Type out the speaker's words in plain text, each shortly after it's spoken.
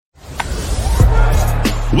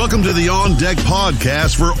Welcome to the On Deck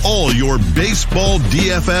podcast for all your baseball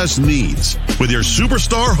DFS needs with your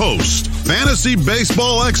superstar host, fantasy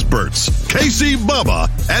baseball experts, Casey, Bubba,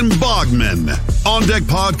 and Bogman. On Deck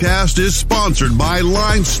podcast is sponsored by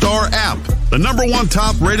Line Star app, the #1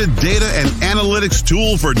 top-rated data and analytics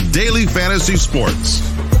tool for daily fantasy sports.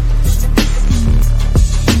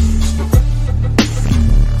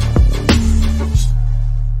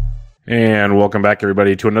 And welcome back,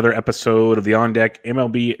 everybody, to another episode of the On Deck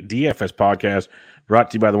MLB DFS podcast,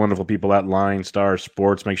 brought to you by the wonderful people at Line Star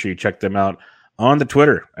Sports. Make sure you check them out on the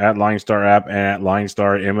Twitter at Line Star app and at Line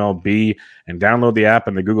Star MLB, and download the app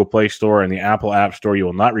in the Google Play Store and the Apple App Store. You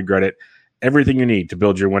will not regret it. Everything you need to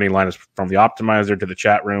build your winning lineups, from the optimizer to the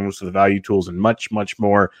chat rooms to the value tools and much, much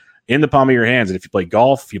more, in the palm of your hands. And if you play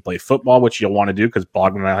golf, if you play football, which you'll want to do because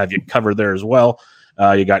Bogman and I have you covered there as well.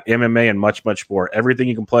 You got MMA and much, much more. Everything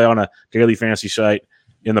you can play on a daily fantasy site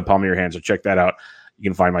in the palm of your hand. So check that out. You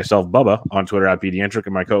can find myself, Bubba, on Twitter at BDentric,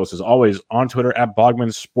 and my co-host is always on Twitter at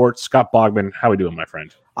Bogman Sports. Scott Bogman, how we doing, my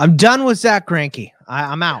friend? I'm done with Zach Greinke.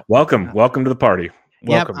 I'm out. Welcome to the party.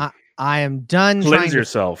 Welcome. Yep, I am done. Cleanse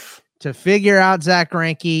yourself to figure out Zach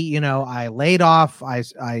Greinke. You know, I laid off. I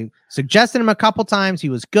suggested him a couple times. He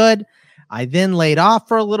was good. I then laid off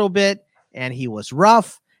for a little bit, and he was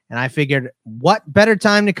rough. And I figured, what better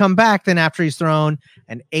time to come back than after he's thrown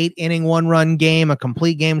an 8-inning, 1-run game, a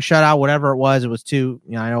complete game shutout, whatever it was. It was I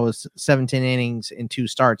know it was 17 innings in 2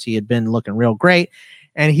 starts. He had been looking real great,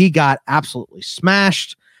 and he got absolutely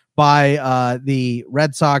smashed by the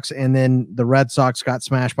Red Sox, and then the Red Sox got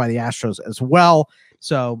smashed by the Astros as well.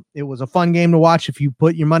 So it was a fun game to watch if you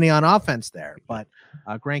put your money on offense there. But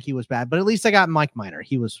Greinke was bad. But at least I got Mike Minor.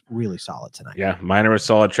 He was really solid tonight. Yeah, Minor was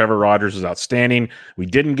solid. Trevor Rogers was outstanding. We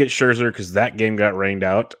didn't get Scherzer because that game got rained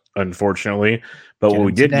out, unfortunately. But what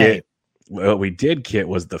we did get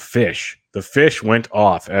was the fish. The fish went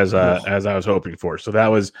off as I was hoping for. So that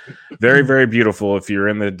was very, very beautiful. If you're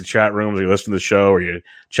in the chat rooms, or you listened to the show, or you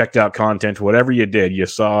checked out content, whatever you did, you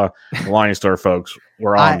saw the Lion Star folks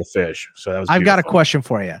were on the fish. So that was. I've got a question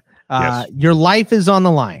for you. Yes. Your life is on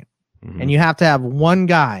the line, and you have to have one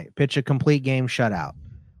guy pitch a complete game shutout.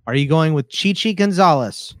 Are you going with Chichi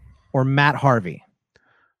Gonzalez or Matt Harvey?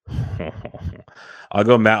 I'll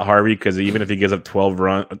go Matt Harvey because even if he gives up 12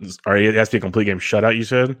 runs, or it has to be a complete game shutout, you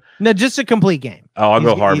said? No, just a complete game. Oh, I'll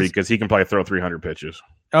go Harvey because he can probably throw 300 pitches.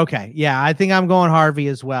 Okay. Yeah, I think I'm going Harvey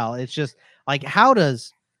as well. It's just like, how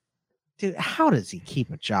does he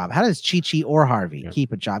keep a job? How does Chichi or Harvey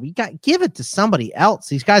keep a job? You got give it to somebody else.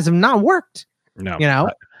 These guys have not worked. No. You know?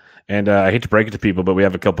 And I hate to break it to people, but we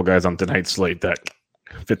have a couple guys on tonight's slate that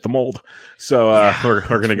fit the mold. So we're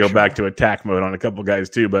going to go back to attack mode on a couple guys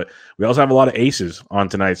too, but we also have a lot of aces on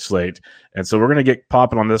tonight's slate. And so we're going to get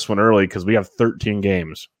popping on this one early because we have 13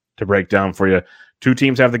 games to break down for you. 2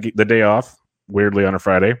 teams have the day off, weirdly, on a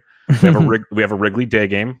Friday. We have a Wrigley day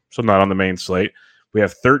game, so not on the main slate. We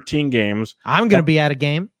have 13 games. I'm going to be at a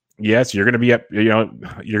game. Yes, you're going to be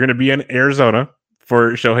you're going to be in Arizona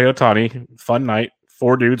for Shohei Ohtani. Fun night.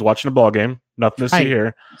 4 dudes watching a ball game. Nothing to see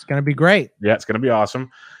here. It's going to be great. Yeah, it's going to be awesome.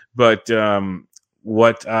 But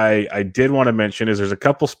what I did want to mention is there's a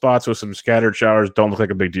couple spots with some scattered showers. Don't look like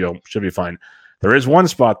a big deal. Should be fine. There is one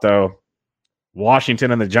spot, though.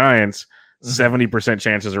 Washington and the Giants, 70%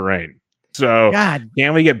 chances of rain. So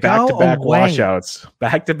can we get back-to-back washouts?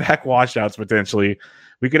 Back-to-back washouts, potentially.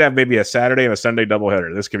 We could have maybe a Saturday and a Sunday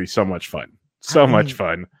doubleheader. This could be so much fun. Much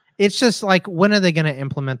fun. It's just like, when are they going to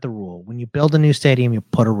implement the rule? When you build a new stadium, you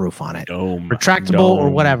put a roof on it. Retractable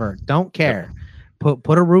or whatever. Don't care.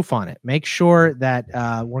 Put a roof on it. Make sure that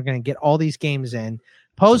we're going to get all these games in.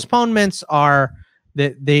 Postponements are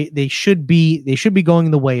that they should be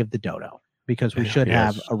going the way of the dodo, because we should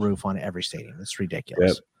have a roof on every stadium. It's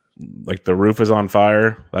ridiculous. Yep. Like the roof is on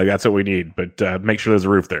fire. Like that's what we need. But make sure there's a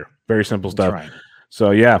roof there. Very simple stuff. Right.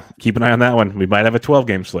 So yeah, keep an eye on that one. We might have a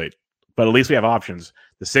 12-game slate, but at least we have options.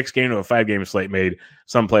 The 6-game to a 5-game slate made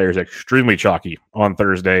some players extremely chalky on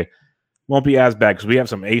Thursday. Won't be as bad because we have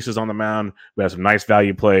some aces on the mound. We have some nice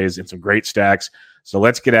value plays and some great stacks. So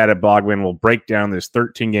let's get at it, Bogman. We'll break down this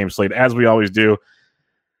 13-game slate as we always do.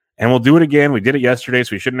 And we'll do it again. We did it yesterday,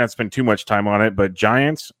 so we shouldn't have to spend too much time on it. But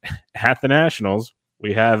Giants at the Nationals,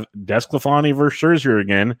 we have Desclafani versus Scherzer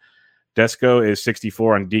again. Desco is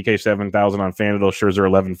 64 on DK 7,000 on FanDuel. Scherzer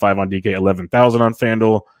 11.5 on DK 11,000 on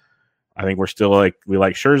FanDuel. I think we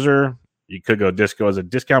like Scherzer. You could go Disco as a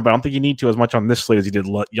discount, but I don't think you need to as much on this slate as you did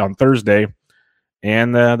on Thursday,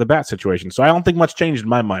 and the bat situation. So I don't think much changed in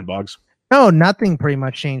my mind, Boggs. No, nothing pretty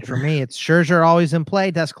much changed for me. It's Scherzer always in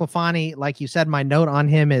play. Desclafani, like you said, my note on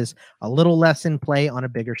him is a little less in play on a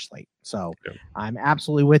bigger slate. So I'm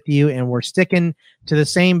absolutely with you, and we're sticking to the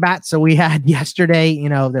same bats that we had yesterday. You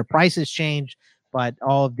know, their prices changed, but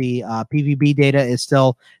all of the PVB data is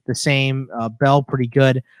still the same. Bell pretty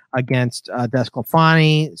good against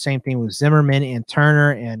Desclafani. Same thing with Zimmerman and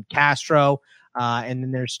Turner and Castro. And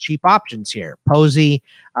then there's cheap options here. Posey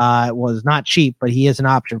was not cheap, but he is an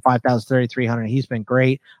option, 5,000, 3,300. He's been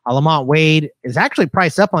great. Lamont Wade is actually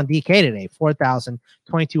priced up on DK today, 4,000,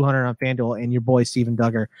 2,200 on FanDuel, and your boy Steven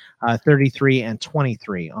Duggar, 33 and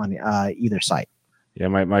 23 on either site. Yeah,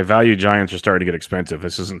 my value giants are starting to get expensive.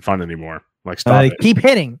 This isn't fun anymore. Like, stop it. Keep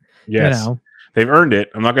hitting. Yes. You know. They've earned it.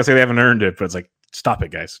 I'm not going to say they haven't earned it, but it's like, stop it,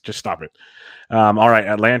 guys. Just stop it. All right,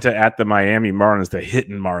 Atlanta at the Miami Marlins, the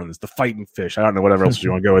hitting Marlins, the fighting fish. I don't know whatever else you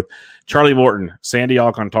want to go with. Charlie Morton, Sandy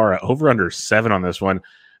Alcantara, over under 7 on this one.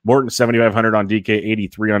 Morton 7,500 on DK,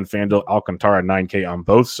 83 on FanDuel. Alcantara 9K on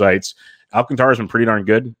both sites. Alcantara's been pretty darn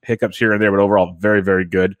good. Hiccups here and there, but overall very, very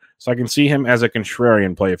good. So I can see him as a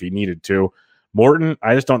contrarian play if he needed to. Morton,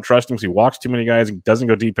 I just don't trust him because he walks too many guys and doesn't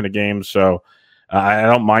go deep into games. So I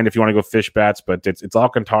don't mind if you want to go fish bats, but it's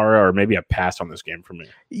Alcantara or maybe a pass on this game for me.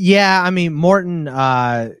 Yeah, I mean, Morton,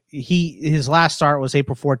 his last start was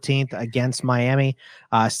April 14th against Miami.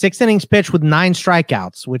 6 innings pitched with 9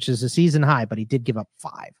 strikeouts, which is a season high, but he did give up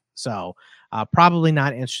 5. So probably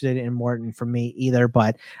not interested in Morton for me either.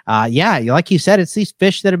 But yeah, like you said, it's these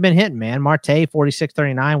fish that have been hitting, man. Marte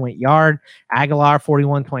 46-39 went yard. Aguilar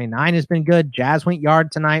 41-29 has been good. Jazz went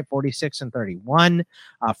yard tonight, 46-31.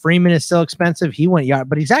 Freeman is still expensive. He went yard,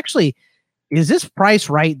 but he's actually. Is this price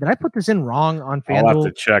right? Did I put this in wrong on FanDuel? I'll have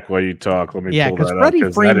to check while you talk. Let me pull that up.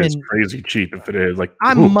 Freddie Freeman, that is crazy cheap if it is. Like,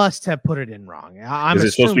 I must have put it in wrong. Is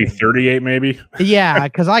it supposed to be 38 maybe? Yeah,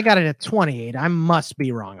 because I got it at 28. I must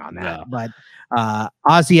be wrong on that. Yeah. But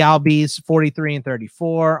Ozzy Albies 43 and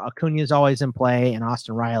 34. Acuna is always in play, and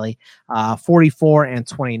Austin Riley 44 and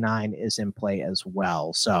 29 is in play as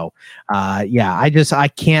well. So yeah, I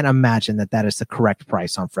can't imagine that is the correct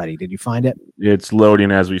price on Freddie. Did you find it? It's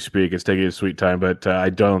loading as we speak. It's taking a sweet time, but I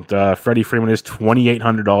don't. Freddie Freeman is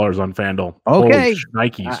 $2,800 on FanDuel. Okay,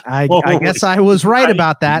 Nikes. I guess I was right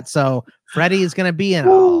about that. So Freddie is going to be in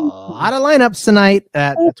a lot of lineups tonight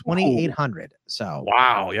at 2,800. So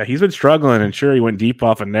wow, yeah, he's been struggling, and sure, he went deep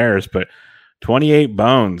off of Nares, but 28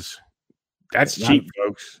 bones. That's cheap,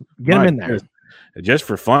 folks. Get him in there. Just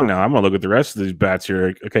for fun now. I'm going to look at the rest of these bats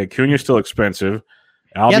here. Okay, Acuna's still expensive.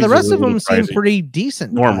 Albies, yeah, the rest of them seem pretty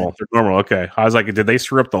decent. Normal. They're normal. Okay. I was like, did they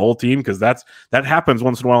screw up the whole team? Because that happens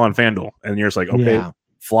once in a while on FanDuel. And you're just like, okay,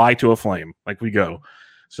 fly to a flame. Like we go.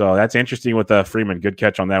 So that's interesting with Freeman. Good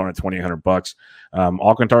catch on that one at $2,800.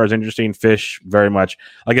 Alcantara is interesting. Fish, very much.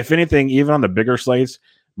 Like, if anything, even on the bigger slates,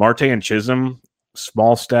 Marte and Chisholm,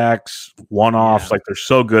 small stacks, one-offs, like they're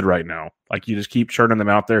so good right now. Like, you just keep churning them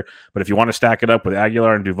out there. But if you want to stack it up with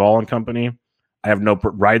Aguilar and Duvall and company, I have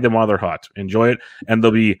ride them while they're hot. Enjoy it. And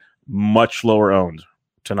they'll be much lower owned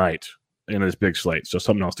tonight in this big slate. So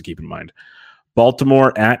something else to keep in mind.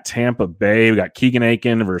 Baltimore at Tampa Bay. We got Keegan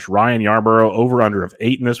Aiken versus Ryan Yarbrough. Over under of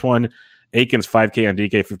 8 in this one. Aiken's 5K on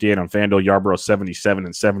DK, 58 on FanDuel. Yarbrough 77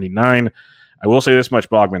 and 79. I will say this much,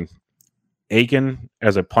 Bogman. Aiken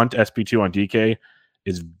as a punt SP2 on DK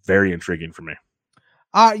is very intriguing for me.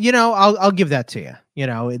 I'll give that to you. You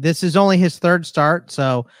know, this is only his 3rd start,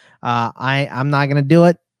 so I'm not going to do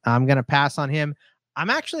it. I'm going to pass on him. I'm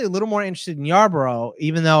actually a little more interested in Yarbrough,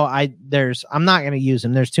 even though I'm not going to use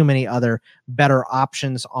him. There's too many other better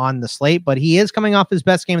options on the slate, but he is coming off his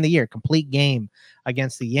best game of the year, complete game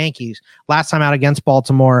against the Yankees. Last time out against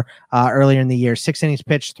Baltimore earlier in the year, 6 innings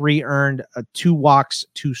pitched, 3 earned, 2 walks,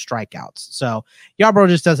 2 strikeouts. So Yarbrough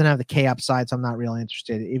just doesn't have the K upside, so I'm not really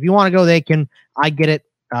interested. If you want to go, they can. I get it.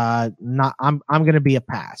 I'm going to be a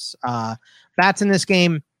pass. Bats in this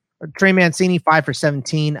game. Trey Mancini 5 for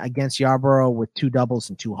 17 against Yarbrough with 2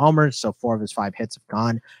 doubles and 2 homers. So 4 of his 5 hits have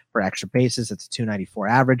gone for extra bases. That's a 294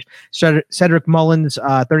 average. Cedric Mullins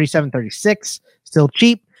 37-36, still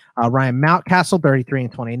cheap. Ryan Mountcastle 33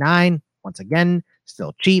 and 29, once again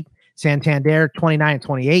still cheap. Santander 29 and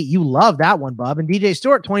 28. You love that one, Bub. And DJ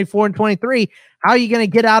Stewart 24 and 23. How are you going to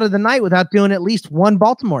get out of the night without doing at least one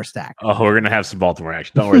Baltimore stack? Oh, we're going to have some Baltimore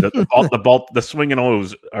action. Don't worry. The Swinging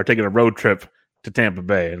O's are taking a road trip to Tampa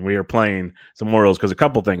Bay, and we are playing some Orioles because a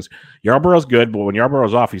couple things. Yarborough's good, but when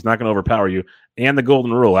Yarborough's off, he's not going to overpower you. And the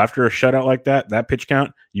golden rule, after a shutout like that pitch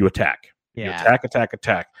count, you attack. Yeah. You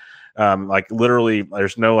attack. Like literally,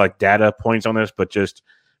 there's no like data points on this, but just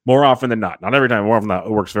more often than not every time, more often than not,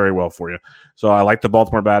 it works very well for you. So I like the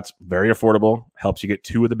Baltimore bats, very affordable, helps you get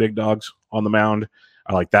 2 of the big dogs on the mound.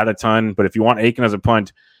 I like that a ton. But if you want Aiken as a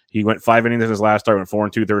punt, he went 5 innings in his last start, went 4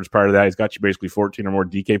 2/3 prior to that. He's got you basically 14 or more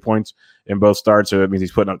DK points in both starts, so it means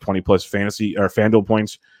he's putting up 20 plus fantasy or FanDuel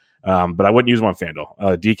points. But I wouldn't use him on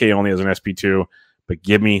FanDuel. DK only as an SP2, but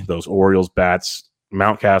give me those Orioles bats,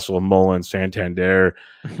 Mountcastle, Mullen, Santander,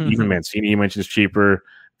 even Mancini you mentioned is cheaper.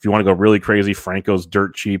 If you want to go really crazy, Franco's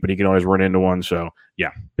dirt cheap, and he can always run into one. So, yeah,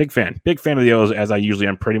 big fan of the O's, as I usually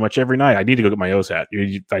am pretty much every night. I need to go get my O's hat.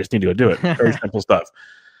 I just need to go do it. Very simple stuff.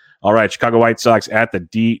 All right, Chicago White Sox at the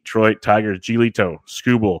Detroit Tigers. Giolito,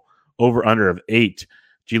 Skubal, over-under of 8.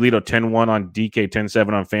 Giolito 10-1 on DK,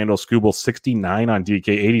 10-7 on FanDuel. Skubal 69 on DK,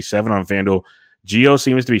 87 on FanDuel. Gio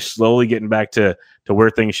seems to be slowly getting back to where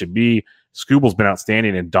things should be. Skubal's been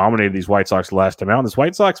outstanding and dominated these White Sox the last time out. This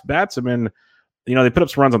White Sox bats have been, they put up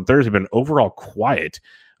some runs on Thursday, been overall quiet.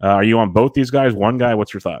 Are you on both these guys? One guy,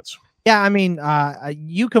 what's your thoughts? Yeah, I mean,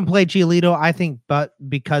 you can play Giolito, I think, but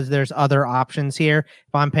because there's other options here,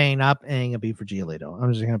 if I'm paying up, it ain't gonna be for Giolito.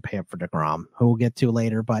 I'm just gonna pay up for DeGrom, who we'll get to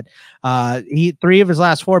later. But 3 of his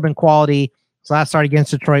last 4 have been quality. His last start against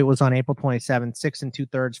Detroit was on April 27th, 6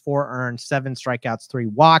 2/3, 4 earned, 7 strikeouts, 3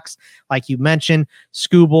 walks. Like you mentioned,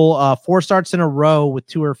 Skubal, 4 starts in a row with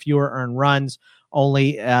 2 or fewer earned runs.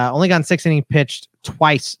 Only gotten 6 innings pitched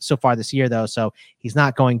twice so far this year, though, so he's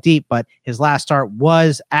not going deep. But his last start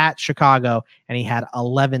was at Chicago, and he had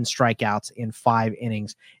 11 strikeouts in 5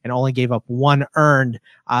 innings and only gave up 1 earned.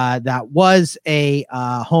 That was a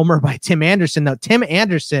homer by Tim Anderson, though. Tim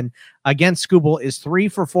Anderson against Skubal is 3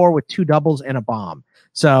 for 4 with 2 doubles and a bomb.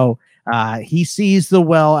 So he sees the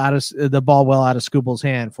ball well out of Skubal's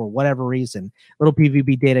hand for whatever reason. Little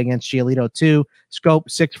PVB data against Giolito too. Scope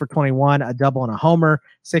 6 for 21, a double and a homer.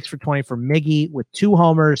 6 for 20 for Miggy with 2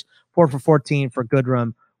 homers. 4 for 14 for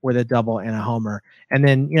Goodrum with a double and a homer. And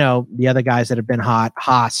then the other guys that have been hot.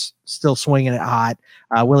 Haas still swinging it hot.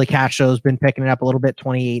 Willie Castro's been picking it up a little bit.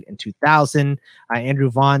 28 and 2000. Andrew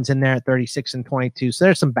Vaughn's in there at 36 and 22. So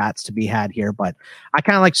there's some bats to be had here, but I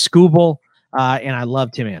kind of like Skubal. And I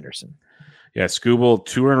love Tim Anderson. Yeah, Skubal,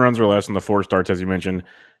 2 earned runs or less in the 4 starts, as you mentioned.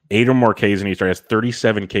 8 or more Ks in each start. He has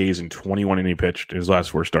 37 Ks in 21 innings pitched in his last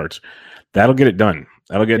 4 starts. That'll get it done.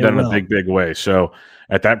 That'll get it done in a big, big way. So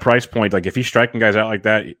at that price point, like if he's striking guys out like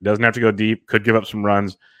that, he doesn't have to go deep, could give up some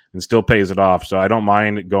runs, and still pays it off. So I don't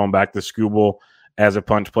mind going back to Skubal as a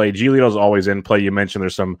punt play. Giolito's always in play. You mentioned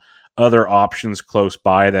there's some other options close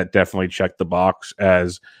by that definitely check the box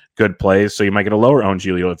as good plays. So you might get a lower owned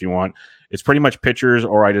Giolito if you want. It's pretty much pitchers,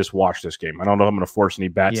 or I just watch this game. I don't know if I'm going to force any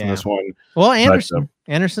bats in this one. Well,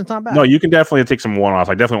 Anderson's not bad. No, you can definitely take some one-offs.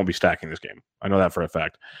 I definitely won't be stacking this game. I know that for a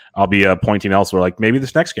fact. I'll be pointing elsewhere, like maybe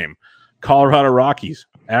this next game. Colorado Rockies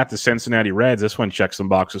at the Cincinnati Reds. This one checks some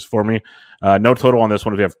boxes for me. No total on this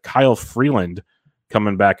one. We have Kyle Freeland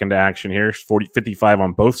coming back into action here. 55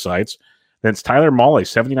 on both sides. Then it's Tyler Mahle,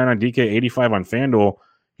 79 on DK, 85 on FanDuel.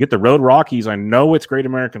 You get the Road Rockies. I know it's Great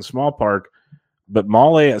American Small Park, but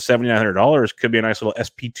Mahle at $7,900 could be a nice little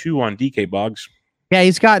SP2 on DK Boggs. Yeah,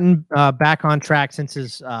 he's gotten back on track since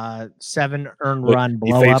his 7 earned run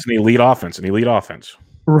blow up. He faced an elite offense.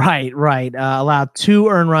 Right. Allowed 2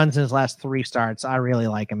 earned runs in his last 3 starts. I really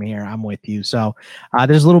like him here. I'm with you. So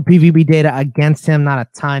there's a little PVB data against him, not a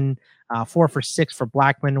ton. 4 for 6 for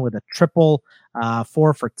Blackman with a triple.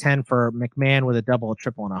 4 for 10 for McMahon with a double, a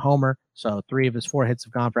triple, and a homer. So 3 of his 4 hits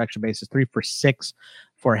have gone for extra bases. 3 for 6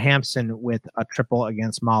 for Hampson with a triple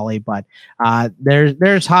against Mahle. But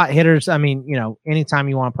there's hot hitters. I mean, anytime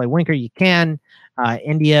you want to play Winker, you can.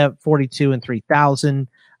 India 42 and 3,000.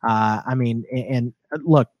 And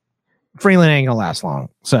look, Freeland ain't gonna last long.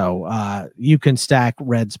 So you can stack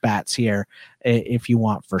Reds bats here if you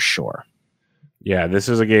want, for sure. Yeah, this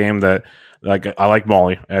is a game that I like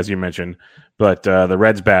Mahle, as you mentioned, but the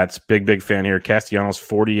Reds bats, big fan here. Castellanos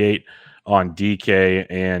 48 on DK,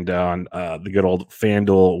 and on the good old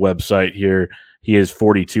FanDuel website here, he is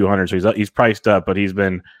 4,200. So he's priced up, but he's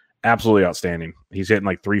been absolutely outstanding. He's hitting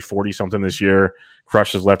like 340 something this year.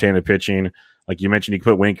 Crushes left-handed pitching. Like you mentioned, you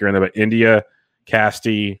could put Winker in there, but India,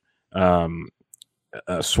 Casty,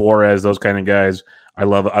 Suarez, those kind of guys. I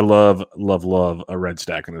love a red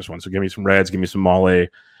stack in this one. So give me some Reds, give me some Mahle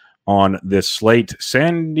on this slate.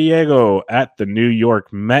 San Diego at the New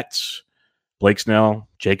York Mets. Blake Snell,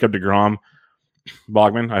 Jacob deGrom,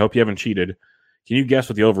 Bogman. I hope you haven't cheated. Can you guess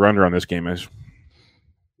what the over/under on this game is?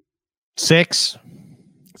 6.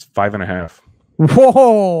 It's 5.5.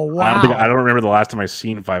 Whoa! Wow. I don't remember the last time I've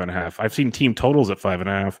seen 5.5. I've seen team totals at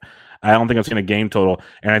 5.5. I don't think I've seen a game total,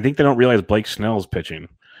 and I think they don't realize Blake Snell's pitching.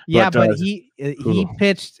 Yeah, but he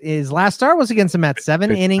pitched. His last start was against the Mets.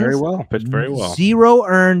 7 innings, pitched very well. 0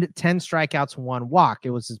 earned, 10 strikeouts, 1 walk.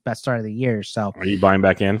 It was his best start of the year. So, are you buying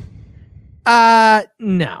back in?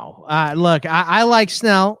 No. Look, I like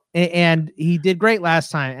Snell, and he did great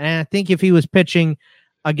last time. And I think if he was pitching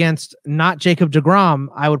against not Jacob deGrom,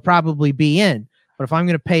 I would probably be in. But if I'm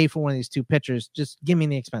going to pay for one of these two pitchers, just give me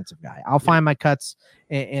the expensive guy. I'll find my cuts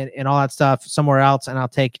and all that stuff somewhere else, and I'll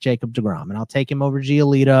take Jacob deGrom, and I'll take him over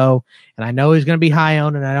Giolito. And I know he's going to be high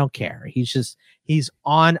owned, and I don't care. He's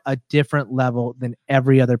on a different level than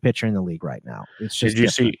every other pitcher in the league right now. It's just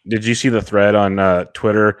Did you see the thread on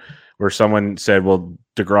Twitter where someone said, well,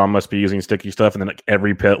 deGrom must be using sticky stuff, and then like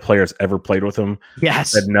every player that's ever played with him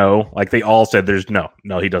said no. Like they all said there's no,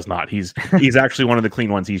 he does not. He's actually one of the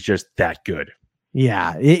clean ones. He's just that good.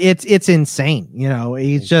 Yeah, it's insane.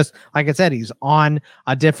 He's just, like I said, he's on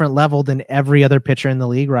a different level than every other pitcher in the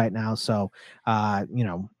league right now. So,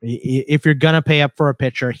 if you're going to pay up for a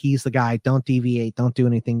pitcher, he's the guy. Don't deviate. Don't do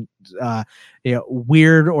anything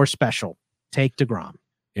weird or special. Take deGrom.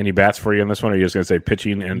 Any bats for you in this one? Or are you just going to say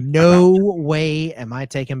pitching? And no way am I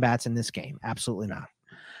taking bats in this game. Absolutely not.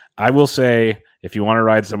 I will say, if you want to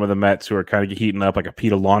ride some of the Mets who are kind of heating up, like a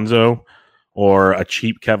Pete Alonso or a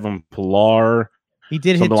cheap Kevin Pillar. He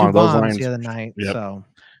did hit 2 bombs the other night. Yep. So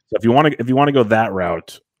if you want to go that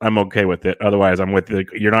route, I'm okay with it. Otherwise, I'm with you.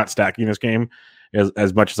 You're not stacking this game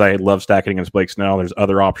as much as I love stacking against Blake Snell. There's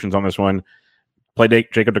other options on this one. Play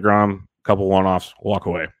Jacob deGrom, couple one-offs, walk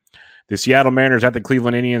away. The Seattle Mariners at the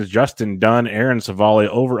Cleveland Indians. Justin Dunn, Aaron Savali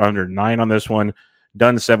over under 9 on this one.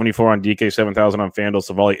 Dunn 74 on DK, 7,000 on FanDuel.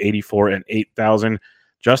 Savali 84 and 8,000.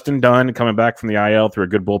 Justin Dunn coming back from the IL through a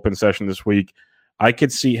good bullpen session this week. I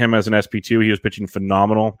could see him as an SP2. He was pitching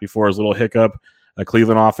phenomenal before his little hiccup.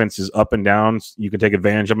 Cleveland offense is up and down. You can take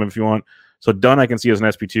advantage of him if you want. So Dunn, I can see as an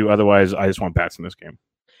SP2. Otherwise, I just want bats in this game.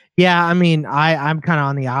 Yeah, I mean, I'm kind of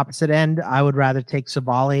on the opposite end. I would rather take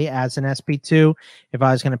Savali as an SP2 if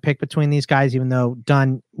I was going to pick between these guys, even though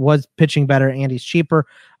Dunn was pitching better and he's cheaper.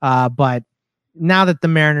 But now that the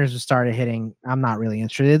Mariners have started hitting, I'm not really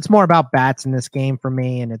interested. It's more about bats in this game for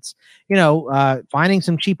me, and it's, finding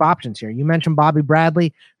some cheap options here. You mentioned Bobby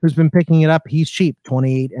Bradley, who's been picking it up. He's cheap,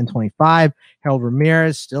 28 and 25. Harold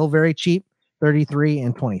Ramirez, still very cheap, 33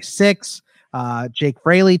 and 26. Jake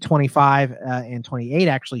Fraley, 25 and 28,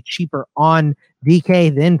 actually cheaper on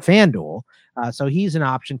DK than FanDuel. So he's an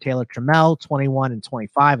option. Taylor Trammell, 21 and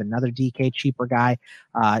 25, another DK cheaper guy.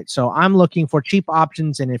 So I'm looking for cheap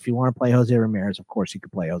options. And if you want to play Jose Ramirez, of course, you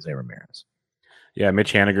could play Jose Ramirez. Yeah,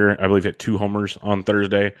 Mitch Haniger, I believe, hit 2 homers on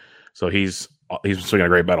Thursday. So he's still got a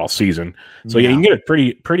great bet all season. So yeah, you can get a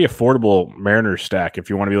pretty affordable Mariners stack if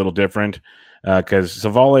you want to be a little different. Because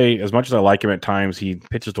Savali, as much as I like him at times, he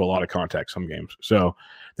pitches to a lot of contact some games. So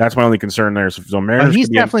that's my only concern there. So Mariners, he's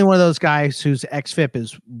definitely one of those guys whose xFIP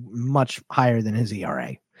is much higher than his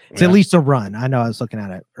ERA. It's at least a run. I know I was looking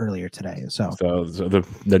at it earlier today. So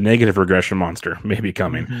the negative regression monster may be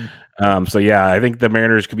coming. So yeah, I think the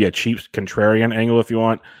Mariners could be a cheap contrarian angle if you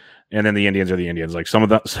want. And then the Indians are the Indians. Like some of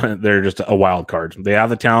them, they're just a wild card. They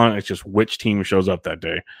have the talent. It's just which team shows up that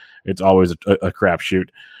day. It's always a crapshoot.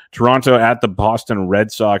 Toronto at the Boston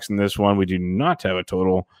Red Sox in this one. We do not have a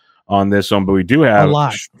total on this one, but we do have a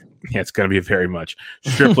lot. Yeah, it's going to be very much.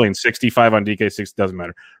 Stripling 65 on DK, 6 doesn't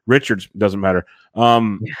matter. Richards doesn't matter.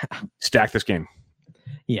 Stack this game.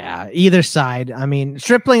 Yeah, either side. I mean,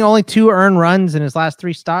 Stripling only 2 earned runs in his last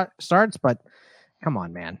 3 starts, but come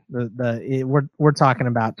on, man. We're talking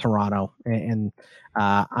about Toronto, and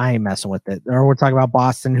I ain't messing with it. Or we're talking about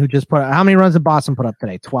Boston, who just put how many runs did Boston put up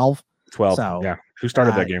today? 12. 12. So, yeah. Who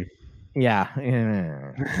started that game? Yeah.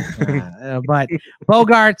 But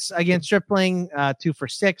Bogarts against Stripling, 2 for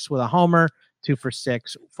 6 with a homer, 2 for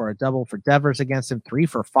 6 for a double for Devers against him, 3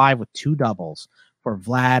 for 5 with 2 doubles for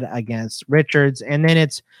Vlad against Richards. And then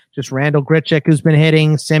it's just Randall Grichuk, who's been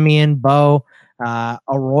hitting, Simeon, Bo,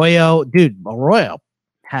 Arroyo. Dude, Arroyo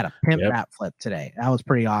had a pimp bat flip today. That was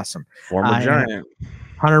pretty awesome. Former Giant.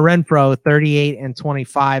 Hunter Renfroe, 38 and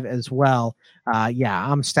 25 as well.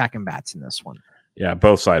 I'm stacking bats in this one. Yeah,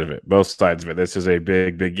 both sides of it. This is a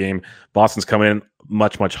big, big game. Boston's coming in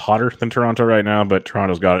much, much hotter than Toronto right now, but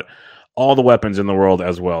Toronto's got all the weapons in the world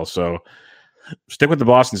as well. So stick with the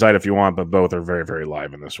Boston side if you want, but both are very, very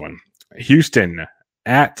live in this one. Houston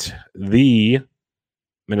at the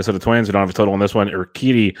Minnesota Twins. We don't have a total on this one.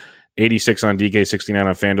 Urquidy, 86 on DK, 69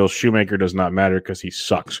 on FanDuel. Shoemaker does not matter because he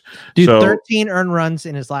sucks. Dude, 13 earned runs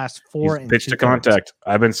in his last 4. Pitch to contact.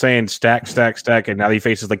 I've been saying stack, and now he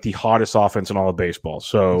faces like the hottest offense in all of baseball.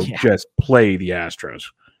 So just play the Astros.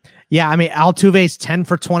 Yeah, I mean, Altuve's 10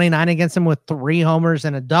 for 29 against him with 3 homers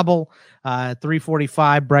and a double.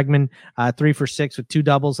 345. Bregman, 3 for 6 with 2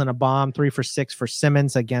 doubles and a bomb. 3 for 6 for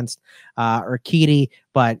Simmons against Urquidy.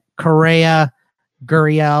 But Correa,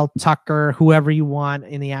 Gurriel, Tucker, whoever you want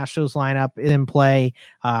in the Astros lineup in play.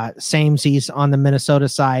 Samesies on the Minnesota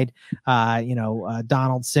side.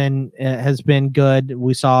 Donaldson has been good.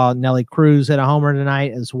 We saw Nelly Cruz at a homer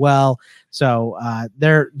tonight as well. So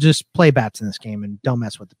they're just play bats in this game and don't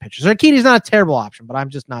mess with the pitchers. Urquidy's not a terrible option, but I'm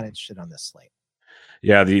just not interested on this slate.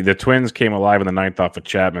 Yeah, the Twins came alive in the ninth off of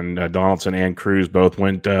Chapman. Donaldson and Cruz both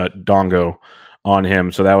went dongo on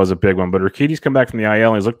him, so that was a big one. But Urquidy's come back from the IL,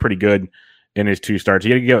 and he's looked pretty good in his 2 starts.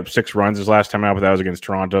 He had to give up 6 runs his last time out, but that was against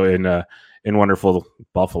Toronto in wonderful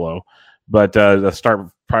Buffalo. But the start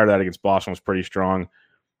prior to that against Boston was pretty strong.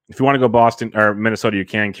 If you want to go Boston or Minnesota, you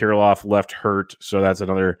can. Kirilloff left hurt, so that's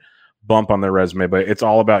another bump on their resume. But it's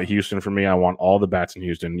all about Houston for me. I want all the bats in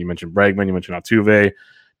Houston. You mentioned Bregman, you mentioned Altuve.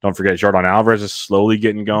 Don't forget, Jordan Alvarez is slowly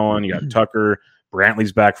getting going. You got Tucker.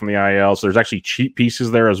 Brantley's back from the IL. So there's actually cheap pieces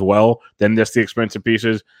there as well than just the expensive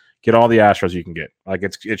pieces. Get all the Astros you can get. Like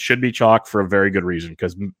it should be chalk for a very good reason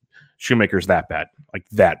because Shoemaker's that bad. Like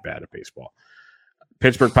that bad at baseball.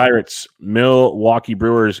 Pittsburgh Pirates, Milwaukee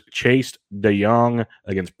Brewers chased DeYoung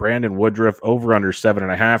against Brandon Woodruff over under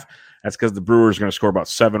 7.5. That's because the Brewers are going to score about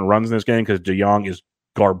 7 runs in this game because DeYoung is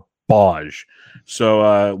garbage.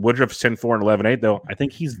 So Woodruff is 10-4 and 11-8, though. I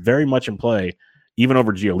think he's very much in play, even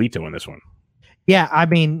over Giolito in this one. Yeah, I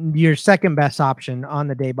mean, your second best option on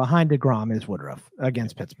the day behind DeGrom is Woodruff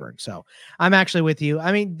against Pittsburgh. So I'm actually with you.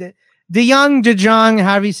 I mean, DeJong,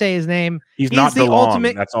 however you say his name. He's not the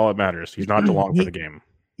ultimate. That's all that matters. He's not DeLong for the game.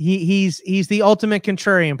 He's the ultimate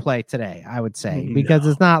contrarian play today, I would say, because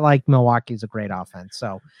it's not like Milwaukee's a great offense.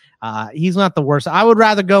 So he's not the worst. I would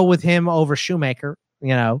rather go with him over Shoemaker,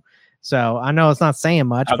 So I know it's not saying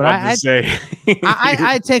much, but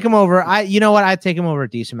I'd take him over. I'd take him over a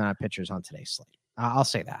decent amount of pitchers on today's slate. I'll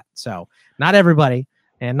say that. So not everybody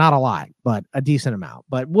and not a lot, but a decent amount.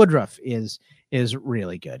 But Woodruff is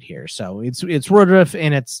really good here. So it's Woodruff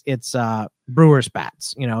and it's Brewers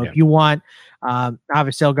bats. If you want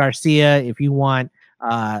Avisail Garcia, if you want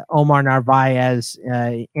Omar Narvaez,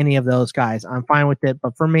 any of those guys, I'm fine with it.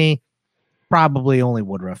 But for me, probably only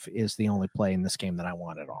Woodruff is the only play in this game that I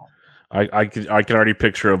want at all. I can already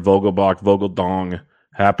picture a Vogeldong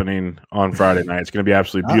happening on Friday night. It's going to be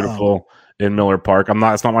absolutely beautiful in Miller Park.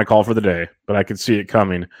 It's not my call for the day, but I can see it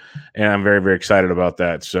coming, and I'm very, very excited about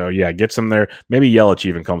that. So yeah, get some there. Maybe Yelich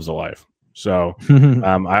even comes to life. So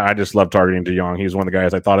I just love targeting DeYoung. He's one of the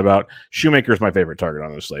guys I thought about. Shoemaker is my favorite target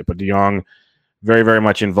on this slate, but DeYoung very, very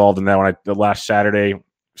much involved in that one. The last Saturday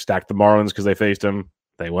stacked the Marlins because they faced him.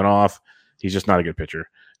 They went off. He's just not a good pitcher.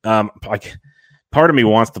 Part of me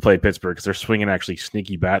wants to play Pittsburgh because they're swinging actually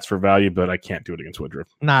sneaky bats for value, but I can't do it against Woodruff.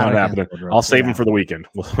 Not happening. I'll save them for the weekend.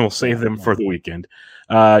 We'll save them for the weekend.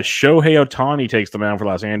 Shohei Ohtani takes the mound for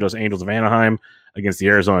Los Angeles Angels of Anaheim against the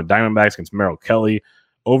Arizona Diamondbacks against Merrill Kelly.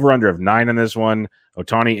 Over under of 9 in this one.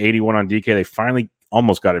 Ohtani 81 on DK. They finally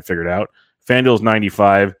almost got it figured out. FanDuel's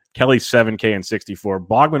 95. Kelly 7K and 64.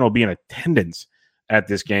 Bogman will be in attendance at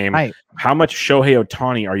this game. Right. How much Shohei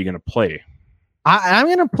Ohtani are you going to play? I'm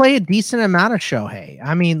going to play a decent amount of Shohei.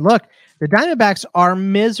 I mean, look, the Diamondbacks are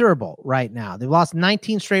miserable right now. They've lost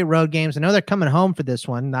 19 straight road games. I know they're coming home for this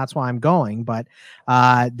one. That's why I'm going. But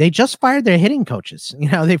they just fired their hitting coaches.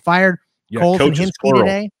 They fired Coles and Hinske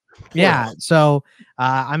today. Yeah. So,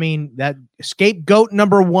 I mean, that scapegoat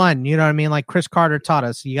number 1, you know what I mean? Like Chris Carter taught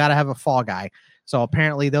us, you got to have a fall guy. So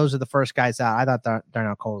apparently those are the first guys out. I thought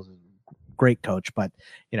Darnell Coles is a great coach, but,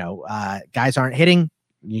 guys aren't hitting.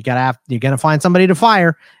 You're gonna find somebody to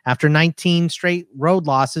fire after 19 straight road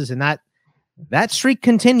losses, and that streak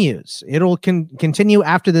continues. It'll continue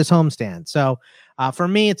after this homestand. So for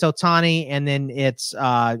me, it's Ohtani, and then it's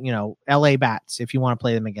LA bats if you want to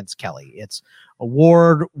play them against Kelly. It's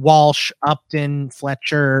Ward, Walsh, Upton,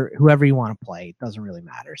 Fletcher, whoever you want to play. It doesn't really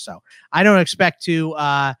matter. So I don't expect to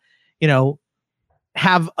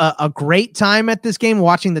have a great time at this game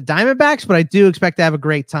watching the Diamondbacks, but I do expect to have a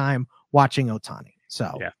great time watching Ohtani. So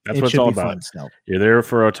yeah, that's what it's all about. You're there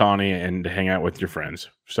for Ohtani and to hang out with your friends.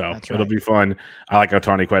 So it'll be fun. I like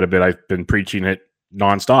Ohtani quite a bit. I've been preaching it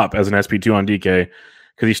nonstop as an SP2 on DK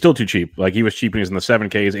because he's still too cheap. Like he was cheap when he was in the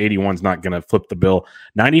 7Ks. 81's not going to flip the bill.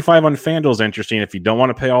 95 on FanDuel is interesting. If you don't want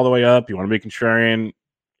to pay all the way up, you want to be contrarian,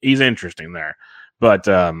 he's interesting there. But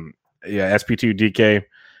SP2 DK,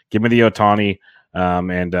 give me the Ohtani,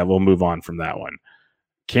 and we'll move on from that one.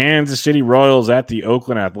 Kansas City Royals at the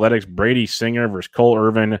Oakland Athletics. Brady Singer versus Cole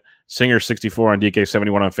Irvin. Singer 64 on DK,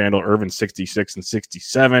 71 on FanDuel. Irvin 66 and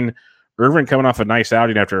 67. Irvin coming off a nice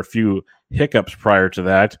outing after a few hiccups prior to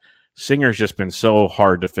that. Singer's just been so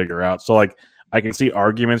hard to figure out. So, I can see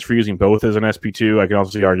arguments for using both as an SP2. I can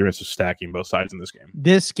also see arguments of stacking both sides in this game.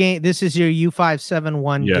 This is your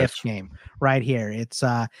U571 gift game right here. It's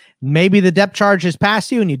maybe the depth charge is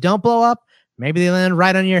past you and you don't blow up. Maybe they land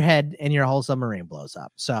right on your head and your whole submarine blows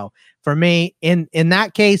up. So for me, in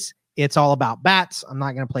that case, it's all about bats. I'm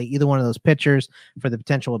not going to play either one of those pitchers for the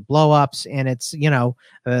potential of blow-ups. And it's,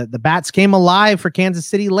 the bats came alive for Kansas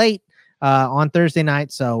City late on Thursday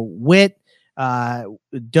night. So Witt,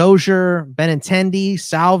 Dozier, Benintendi,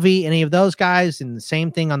 Salvi, any of those guys, and the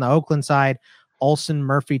same thing on the Oakland side. Olsen,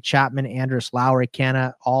 Murphy, Chapman, Andrus, Lowry,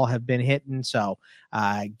 Canna all have been hitting. So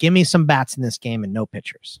give me some bats in this game and no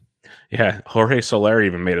pitchers. Yeah, Jorge Soler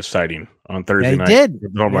even made a sighting on Thursday night. He did.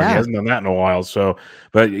 He hasn't done that in a while. So,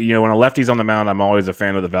 but when a lefty's on the mound, I'm always a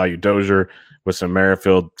fan of the value Dozier with some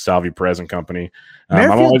Merrifield, Salvi, Perez and company.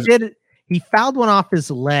 Merrifield he fouled one off his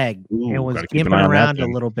leg and was gimping around a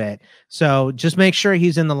little bit. So just make sure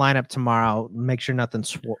he's in the lineup tomorrow. Make sure nothing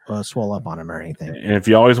swole up on him or anything. And if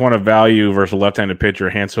you always want a value versus a left-handed pitcher,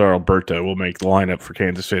 Hanser Alberto will make the lineup for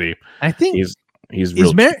Kansas City. I think he's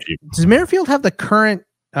real cheap. Does Merrifield have the current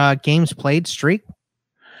games played streak?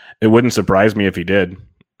 It wouldn't surprise me if he did.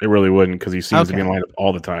 It really wouldn't, because he seems to be in lineup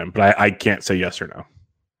all the time. But I can't say yes or no.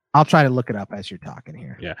 I'll try to look it up as you're talking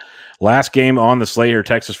here. Yeah. Last game on the slate here,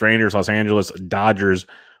 Texas Rangers, Los Angeles Dodgers,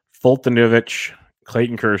 Fultonovich,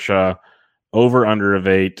 Clayton Kershaw, over under of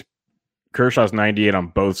 8. Kershaw's 98 on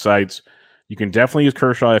both sites. You can definitely use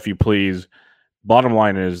Kershaw if you please. Bottom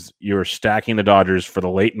line is you're stacking the Dodgers for the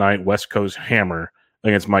late night West Coast hammer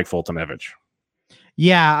against Mike Fultonovich.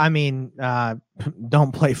 Yeah, I mean,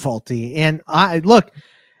 don't play faulty. And look,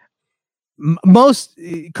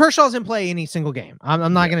 Kershaw's in play any single game.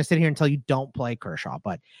 I'm not going to sit here and tell you don't play Kershaw,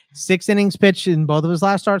 but 6 innings pitched in both of his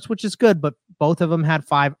last starts, which is good, but both of them had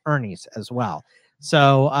 5 earnings as well.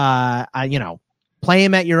 So, play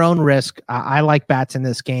him at your own risk. I like bats in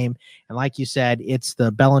this game. And like you said, it's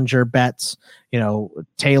the Bellinger bets,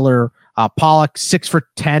 Taylor, Pollock 6 for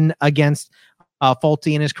 10 against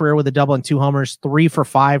Fulte in his career with a double and 2 homers, 3 for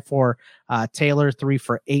 5 for Taylor, 3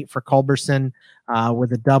 for 8 for Culberson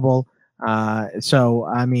with a double. So,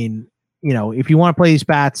 I mean, if you want to play these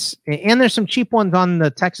bats, and there's some cheap ones on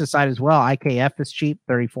the Texas side as well. IKF is cheap,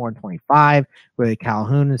 34 and 25. Willie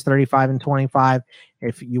Calhoun is 35 and 25.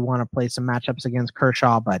 If you want to play some matchups against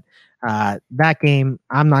Kershaw, but that game,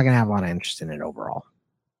 I'm not going to have a lot of interest in it overall.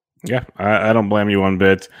 Yeah, I don't blame you one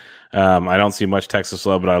bit. I don't see much Texas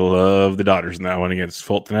love, but I love the Dodgers in that one against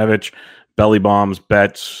Fultonovich. Belly bombs,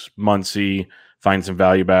 bets, Muncy, find some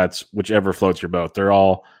value bats, whichever floats your boat. They're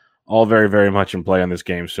all very, very much in play on this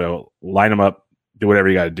game. So line them up, do whatever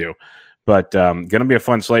you got to do. But going to be a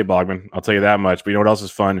fun slate, Bogman. I'll tell you that much. But you know what else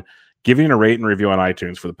is fun? Giving a rate and review on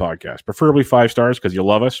iTunes for the podcast. Preferably 5 stars because you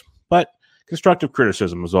love us. But constructive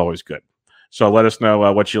criticism is always good. So let us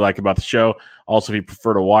know what you like about the show. Also, if you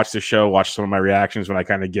prefer to watch the show, watch some of my reactions when I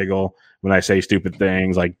kind of giggle, when I say stupid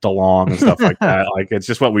things like DeLong and stuff like that. Like, it's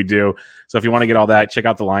just what we do. So if you want to get all that, check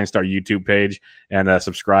out the Line Star YouTube page and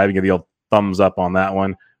subscribe and give the old thumbs up on that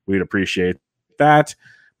one. We'd appreciate that.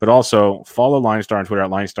 But also follow Line Star on Twitter at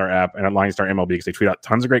Line Star app and at Line Star MLB because they tweet out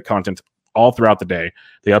tons of great content all throughout the day.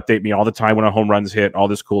 They update me all the time when a home run's hit, all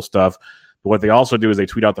this cool stuff. But what they also do is they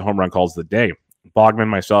tweet out the home run calls of the day. Bogman,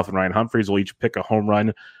 myself, and Ryan Humphreys will each pick a home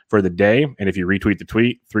run for the day. And if you retweet the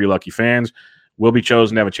tweet, 3 lucky fans will be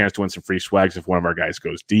chosen to have a chance to win some free swags if one of our guys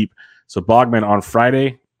goes deep. So Bogman, on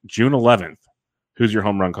Friday, June 11th, who's your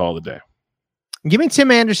home run call of the day? Give me Tim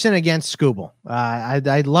Anderson against Skubal.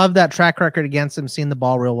 I love that track record against him, seeing the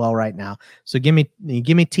ball real well right now. So give me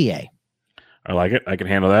TA. I like it. I can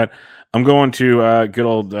handle that. I'm going to good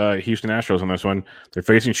old Houston Astros on this one. They're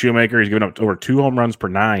facing Shoemaker. He's given up over 2 home runs per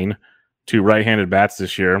 9 to right-handed bats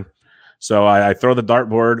this year. So I throw the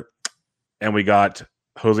dartboard, and we got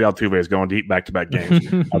Jose Altuve is going deep back-to-back games.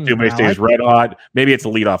 Altuve stays red hot. Maybe it's a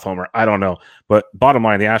leadoff homer. I don't know. But bottom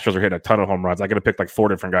line, the Astros are hitting a ton of home runs. I got to pick like 4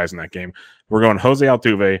 different guys in that game. We're going Jose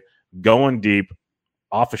Altuve, going deep,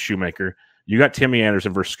 off of Shoemaker. You got Timmy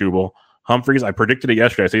Anderson versus Skubal. Humphreys, I predicted it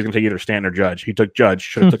yesterday. So he's going to take either Stanton or Judge. He took Judge.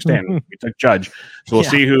 Should have took Stanton. He took Judge. So we'll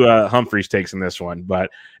see who Humphreys takes in this one.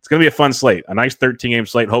 But it's going to be a fun slate. A nice 13-game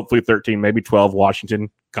slate. Hopefully 13, maybe 12.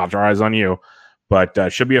 Washington, got our eyes on you.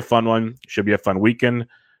 But should be a fun one. Should be a fun weekend.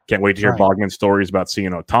 Can't wait to hear Bogman's stories about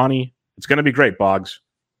seeing Ohtani. It's going to be great, Boggs.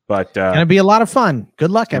 But going to be a lot of fun.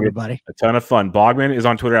 Good luck, everybody. A ton of fun. Bogman is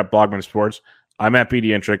on Twitter at Bogman Sports. I'm at BD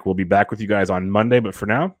Intric. We'll be back with you guys on Monday. But for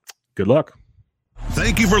now, good luck.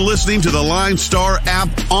 Thank you for listening to the Line Star App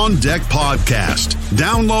On Deck podcast.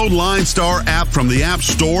 Download Line Star app from the App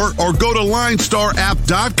Store or go to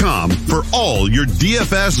linestarapp.com for all your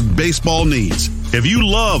DFS baseball needs. If you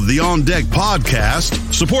love the On Deck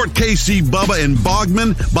podcast, support KC, Bubba, and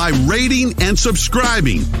Bogman by rating and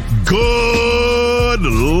subscribing. Good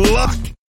luck.